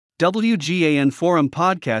WGAN Forum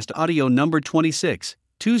Podcast Audio Number 26,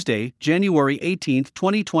 Tuesday, January 18,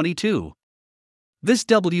 2022. This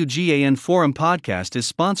WGAN Forum podcast is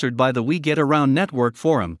sponsored by the We Get Around Network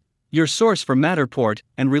Forum, your source for Matterport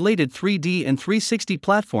and related 3D and 360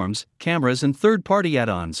 platforms, cameras, and third-party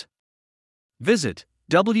add-ons. Visit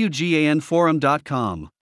WGANforum.com.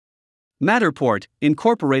 Matterport,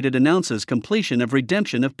 Incorporated announces completion of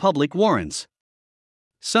redemption of public warrants.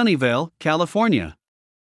 Sunnyvale, California.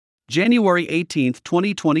 January 18,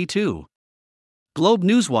 2022. Globe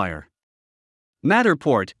Newswire.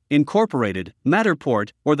 Matterport, Incorporated,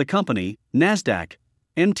 Matterport, or the company, NASDAQ,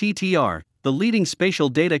 MTTR, the leading spatial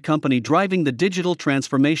data company driving the digital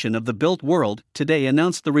transformation of the built world, today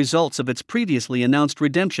announced the results of its previously announced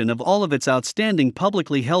redemption of all of its outstanding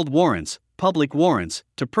publicly held warrants, public warrants,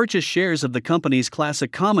 to purchase shares of the company's Class A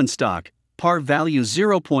common stock, par value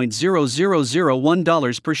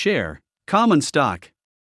 $0.0001 per share, common stock.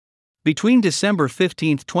 Between December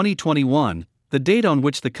 15, 2021, the date on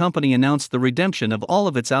which the company announced the redemption of all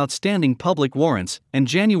of its outstanding public warrants, and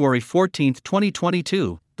January 14,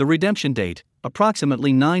 2022, the redemption date,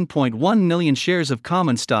 approximately 9.1 million shares of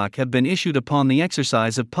common stock have been issued upon the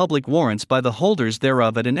exercise of public warrants by the holders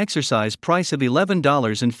thereof at an exercise price of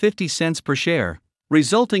 $11.50 per share,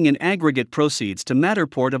 resulting in aggregate proceeds to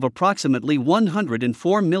Matterport of approximately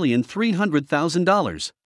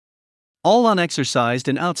 $104,300,000. All unexercised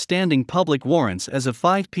and outstanding public warrants as of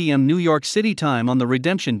 5 p.m. New York City time on the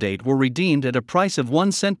redemption date were redeemed at a price of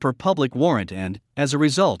 1 cent per public warrant and, as a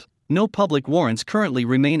result, no public warrants currently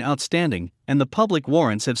remain outstanding, and the public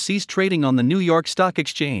warrants have ceased trading on the New York Stock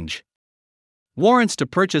Exchange. Warrants to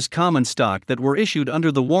purchase common stock that were issued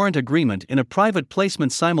under the warrant agreement in a private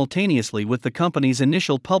placement simultaneously with the company's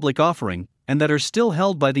initial public offering, and that are still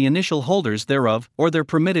held by the initial holders thereof or their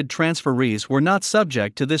permitted transferees were not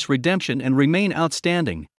subject to this redemption and remain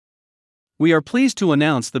outstanding. We are pleased to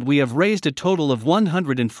announce that we have raised a total of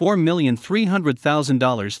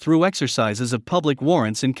 $104,300,000 through exercises of public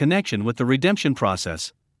warrants in connection with the redemption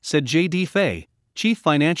process, said J.D. Fay, Chief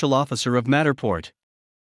Financial Officer of Matterport.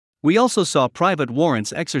 We also saw private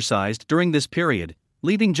warrants exercised during this period,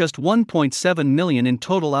 leaving just 1.7 million in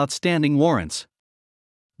total outstanding warrants.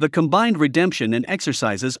 The combined redemption and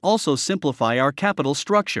exercises also simplify our capital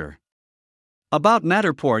structure. About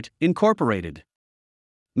Matterport, Incorporated.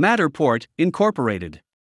 Matterport, Incorporated.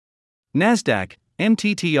 NASDAQ,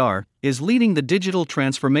 MTTR, is leading the digital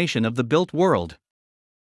transformation of the built world.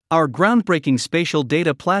 Our groundbreaking spatial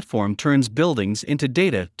data platform turns buildings into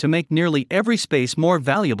data to make nearly every space more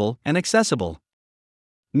valuable and accessible.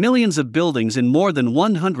 Millions of buildings in more than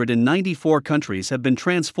 194 countries have been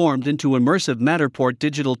transformed into immersive Matterport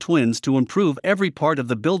digital twins to improve every part of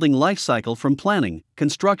the building lifecycle from planning,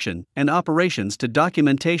 construction, and operations to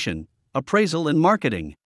documentation, appraisal, and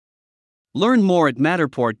marketing. Learn more at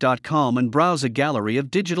Matterport.com and browse a gallery of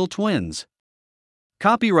digital twins.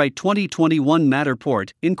 Copyright 2021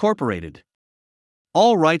 Matterport, Incorporated.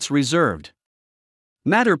 All rights reserved.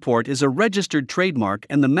 Matterport is a registered trademark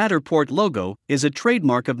and the Matterport logo is a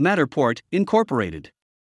trademark of Matterport, Incorporated.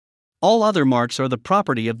 All other marks are the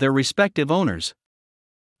property of their respective owners.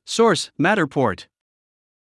 Source: Matterport.